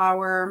lot of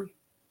our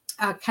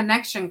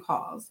connection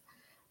calls.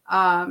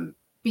 Um,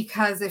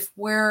 because if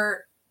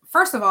we're,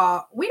 first of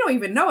all, we don't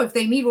even know if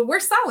they need what we're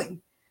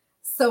selling.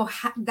 So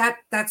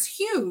that's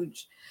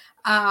huge.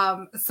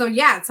 So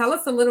yeah, tell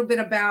us a little bit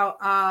about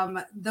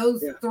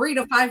those Yeah. 3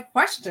 to 5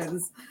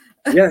 questions.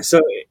 Yeah,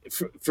 so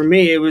for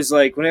me, it was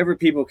like whenever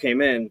people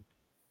came in,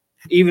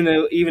 even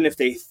if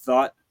they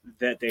thought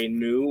that they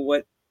knew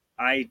what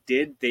I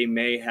did, they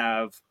may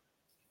have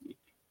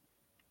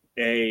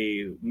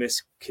a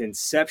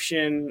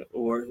misconception,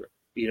 or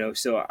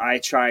so I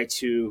try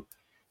to,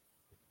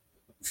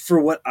 for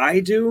what I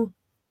do,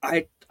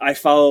 I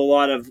follow a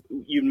lot of,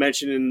 you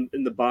mentioned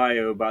in the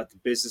bio about the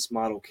business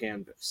model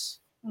canvas.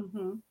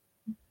 Mm-hmm.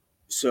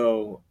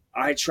 So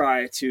I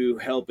try to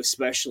help,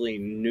 especially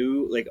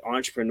new, like,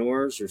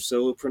 entrepreneurs or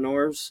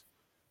solopreneurs.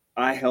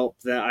 I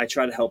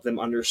try to help them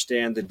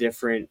understand the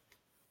different,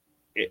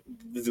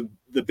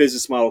 the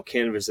business model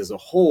canvas as a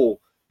whole,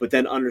 but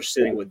then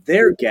understanding what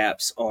their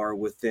gaps are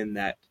within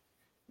that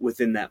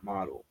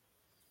model.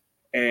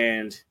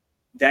 And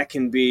that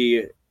can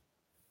be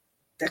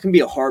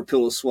a hard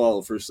pill to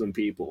swallow for some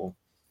people,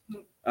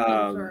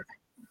 I'm sure.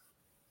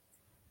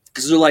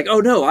 because they're like, oh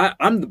no,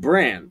 I'm the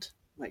brand.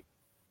 Like,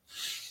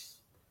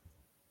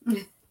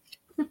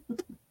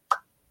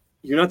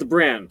 you're not the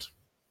brand.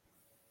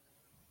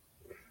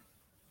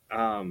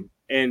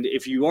 And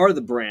if you are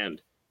the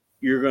brand,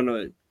 you're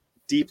gonna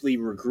deeply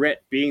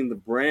regret being the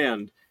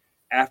brand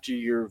after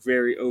you're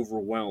very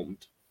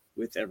overwhelmed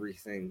with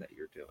everything that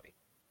you're doing.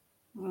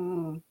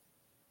 Mm,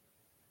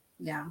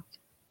 yeah.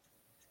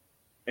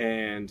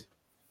 And,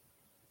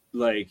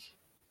 like,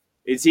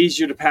 it's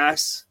easier to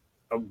pass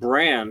a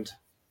brand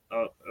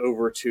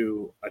over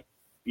to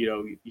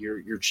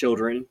your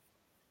children,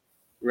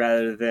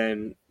 rather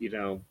than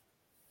your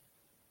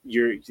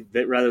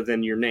rather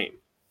than your name.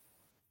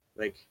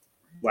 Like,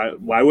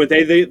 why would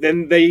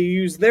then they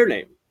use their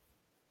name?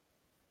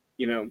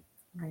 You know.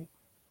 Right.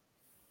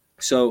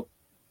 So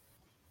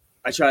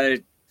I try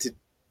to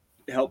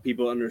help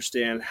people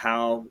understand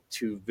how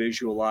to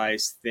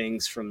visualize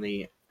things from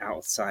the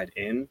outside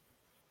in.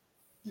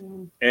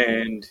 Mm,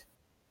 And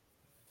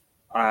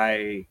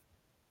I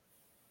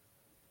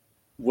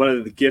one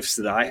of the gifts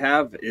that I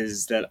have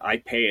is that I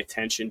pay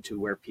attention to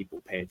where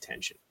people pay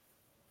attention.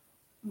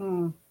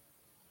 mm,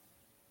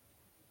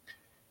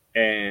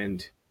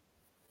 And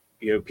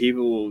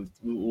people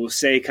will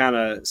say kind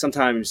of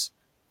sometimes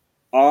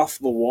off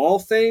the wall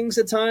things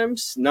at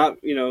times, not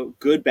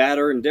good, bad,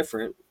 or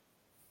indifferent.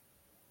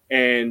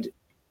 And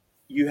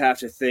you have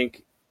to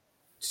think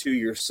to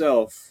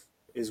yourself,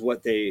 is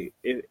what they're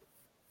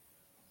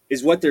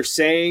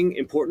saying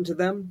important to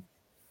them?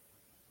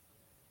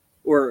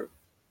 Or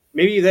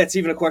maybe that's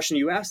even a question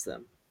you ask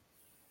them.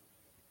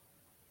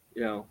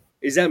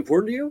 Is that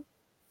important to you?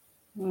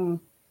 mm.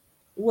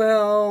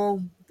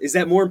 Well, is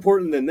that more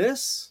important than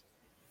this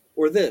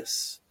or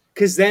this?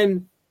 Because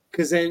then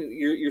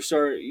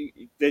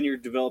then you're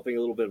developing a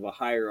little bit of a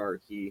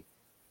hierarchy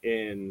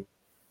in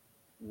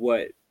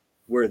what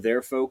where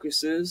their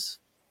focus is.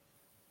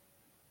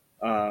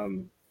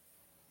 Um,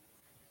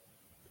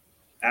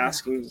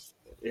 asking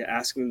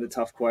asking the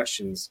tough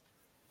questions.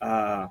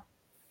 Uh,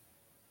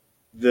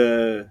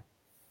 the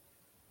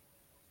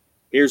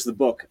Here's the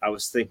book. I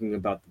was thinking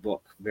about the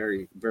book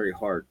very, very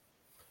hard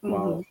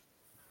Mm-hmm.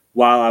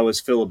 while I was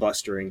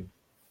filibustering.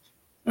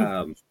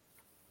 Um,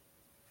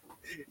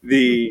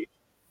 the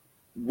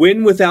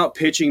Win Without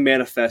Pitching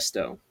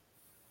Manifesto.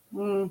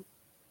 Mm.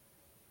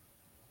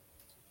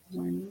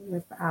 Win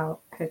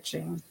without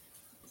pitching.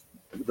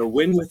 The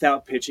Win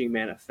Without Pitching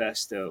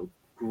Manifesto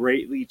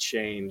greatly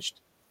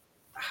changed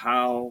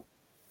how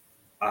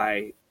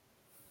I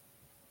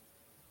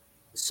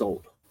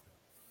sold.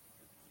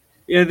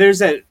 Yeah,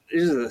 there's a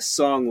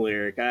song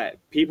lyric.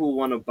 People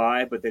want to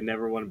buy, but they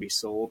never want to be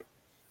sold.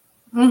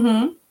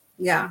 Mm-hmm.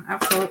 Yeah,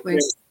 absolutely.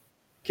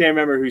 Can't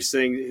remember who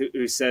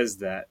says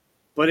that,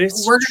 but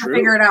it's We're gonna true.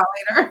 figure it out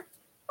later.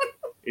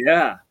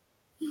 Yeah,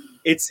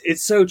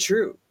 it's so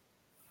true,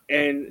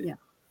 and Yeah.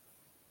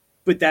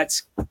 but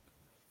that's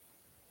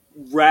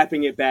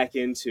wrapping it back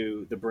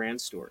into the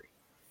brand story.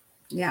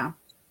 Yeah.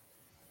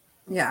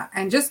 Yeah.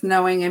 And just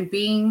knowing and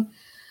being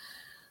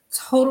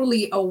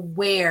totally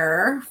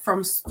aware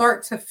from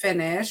start to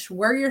finish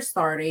where you're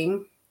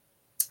starting,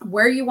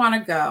 where you want to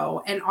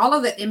go, and all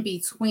of the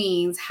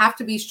in-betweens have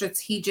to be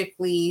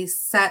strategically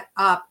set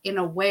up in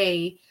a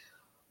way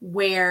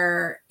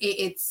where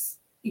it's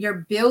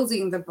you're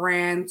building the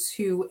brand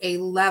to a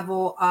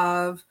level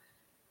of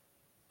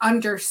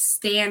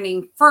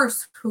understanding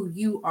first who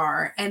you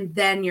are and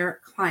then your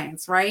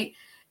clients, right?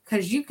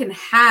 Because you can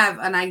have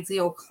an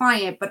ideal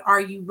client, but are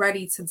you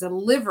ready to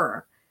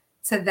deliver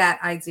to that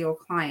ideal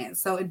client?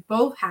 So it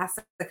both has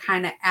to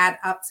kind of add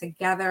up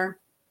together.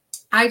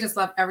 I just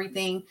love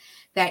everything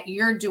that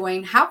you're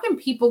doing. How can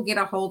people get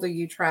a hold of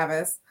you,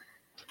 Travis?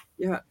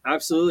 Yeah,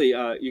 absolutely.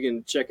 You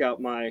can check out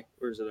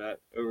where's it at?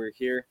 Over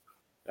here.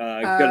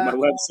 Go to my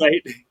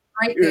website.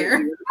 Right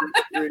there.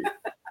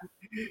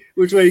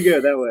 Which way you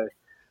go? That way.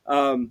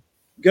 Go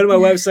to my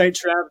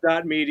website,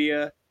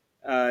 trav.media.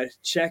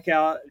 Check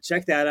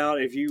that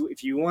out. If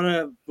you want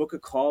to book a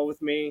call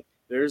with me,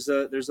 there's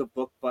a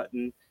book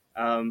button.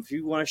 If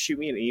you want to shoot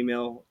me an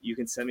email, you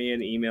can send me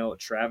an email at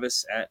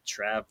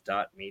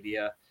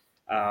travis@trav.media.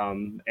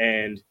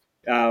 And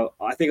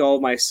I think all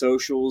of my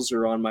socials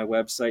are on my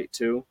website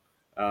too.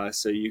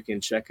 So you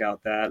can check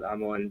out that.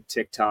 I'm on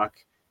TikTok,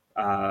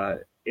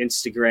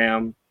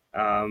 Instagram.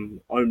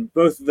 On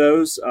both of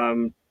those,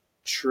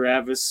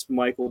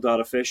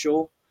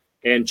 travismichael.official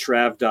and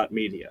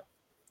trav.media.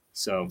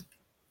 So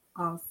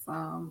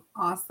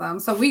Awesome.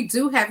 So we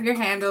do have your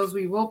handles.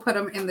 We will put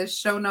them in the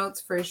show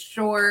notes for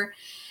sure.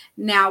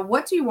 Now,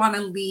 what do you want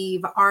to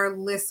leave our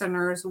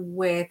listeners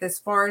with as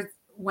far as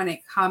when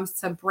it comes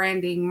to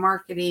branding,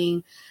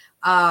 marketing,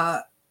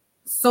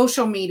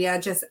 social media,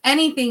 just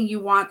anything you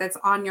want that's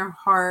on your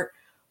heart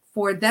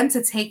for them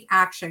to take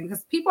action?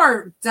 Because people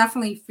are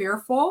definitely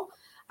fearful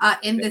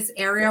in this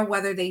area,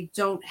 whether they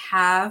don't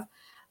have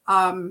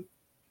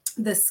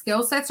the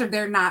skill sets or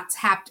they're not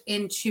tapped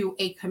into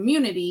a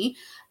community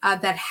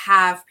that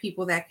have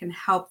people that can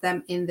help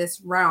them in this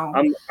realm.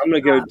 I'm going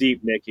to go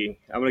deep, Nikki.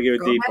 I'm going to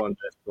go deep ahead. on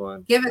this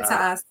one. Give it to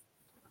us.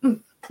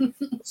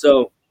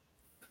 So,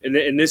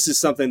 and this is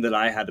something that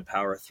I had to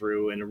power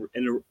through, and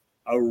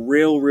a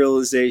real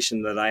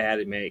realization that I had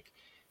to make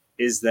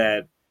is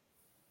that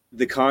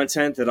the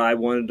content that I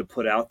wanted to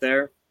put out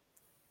there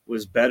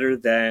was better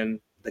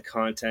than the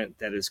content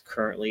that is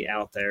currently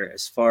out there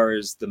as far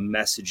as the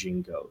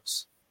messaging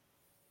goes.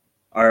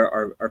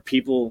 Are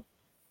people,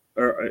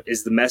 or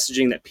is the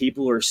messaging that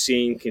people are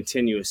seeing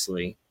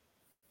continuously?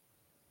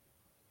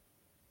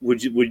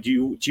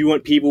 Do you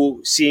want people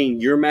seeing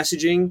your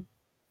messaging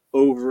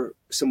over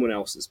someone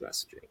else's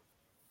messaging?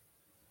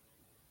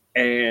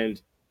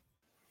 And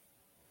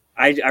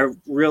I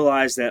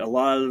realized that a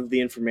lot of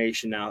the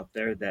information out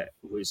there that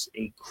was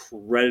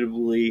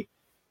incredibly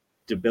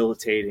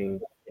debilitating,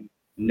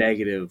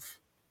 negative,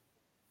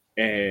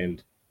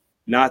 and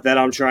not that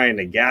I'm trying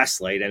to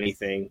gaslight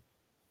anything,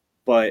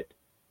 but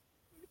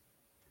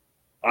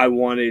I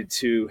wanted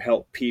to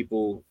help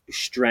people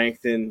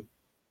strengthen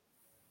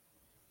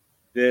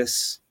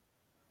this,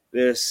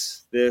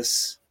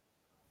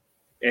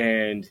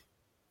 and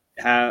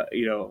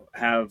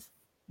have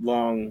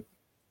long,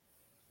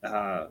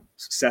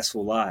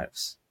 successful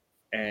lives,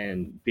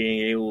 and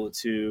being able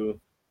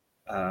to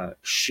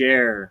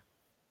share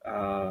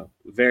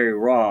very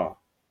raw.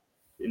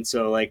 And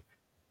so, like,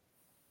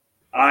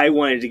 I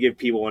wanted to give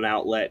people an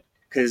outlet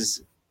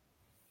because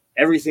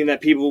everything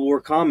that people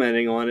were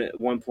commenting on at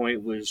one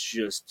point was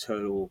just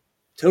total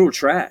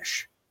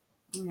trash.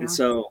 Yeah. And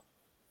so,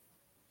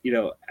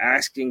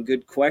 asking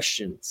good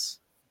questions.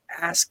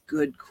 Ask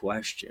good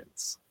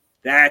questions.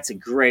 That's a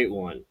great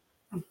one.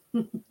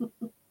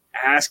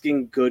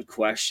 Asking good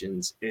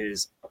questions and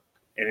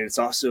it's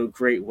also a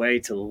great way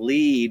to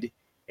lead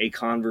a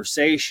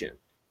conversation.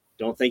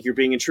 Don't think you're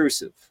being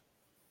intrusive.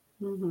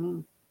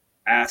 Mm-hmm.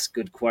 Ask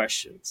good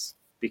questions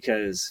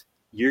because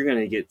you're going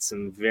to get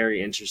some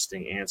very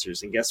interesting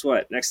answers. And guess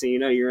what? Next thing you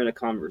know, you're in a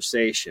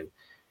conversation,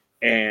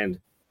 and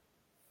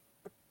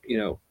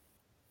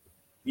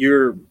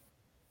you're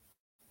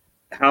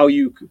how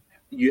you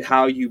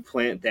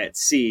plant that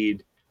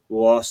seed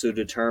will also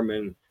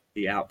determine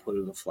the output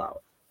of the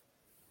flower.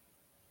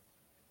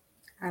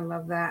 I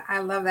love that. I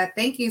love that.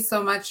 Thank you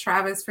so much,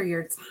 Travis, for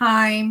your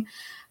time,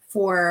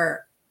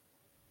 for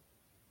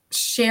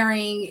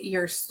sharing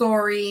your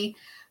story,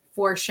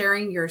 for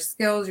sharing your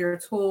skills, your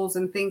tools,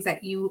 and things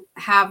that you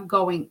have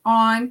going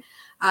on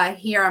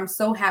here. I'm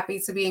so happy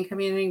to be in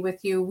community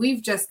with you.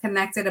 We've just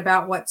connected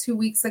about 2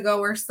 weeks ago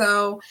or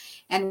so,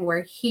 and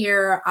we're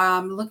here.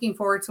 Looking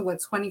forward to what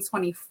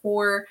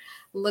 2024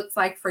 looks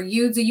like for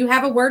you. Do you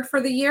have a word for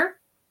the year?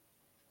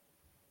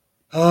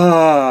 Do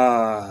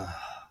I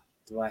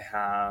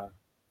have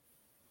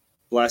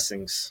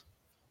blessings?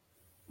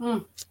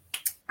 I'll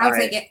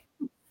take it.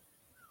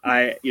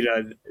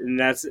 And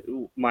that's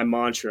my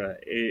mantra,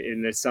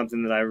 and it's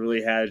something that I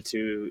really had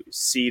to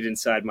seed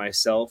inside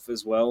myself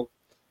as well.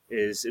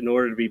 Is in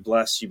order to be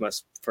blessed, you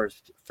must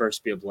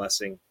first be a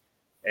blessing,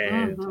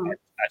 and I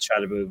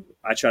try to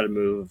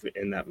move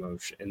in that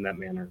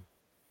manner.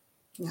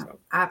 Yeah, so.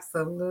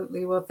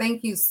 Absolutely. Well,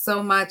 thank you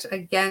so much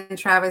again,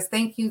 Travis.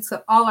 Thank you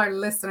to all our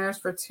listeners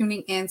for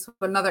tuning in to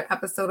another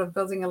episode of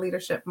Building a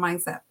Leadership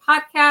Mindset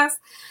podcast.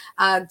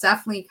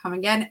 Definitely come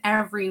again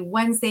every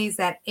Wednesdays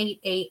at 8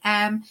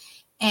 a.m.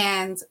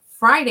 and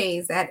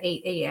Fridays at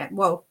 8 a.m.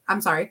 Well,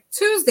 I'm sorry,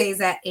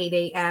 Tuesdays at 8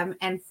 a.m.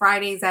 and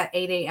Fridays at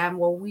 8 a.m.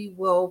 Well, we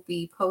will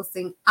be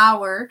posting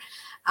our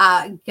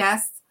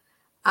guests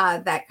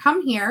that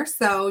come here.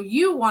 So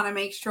you want to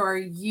make sure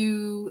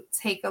you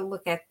take a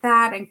look at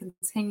that and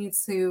continue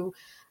to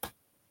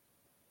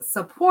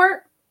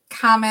support,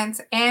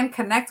 comment, and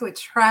connect with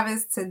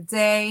Travis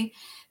today.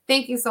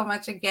 Thank you so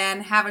much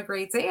again. Have a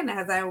great day. And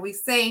as I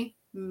always say,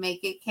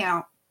 make it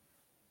count.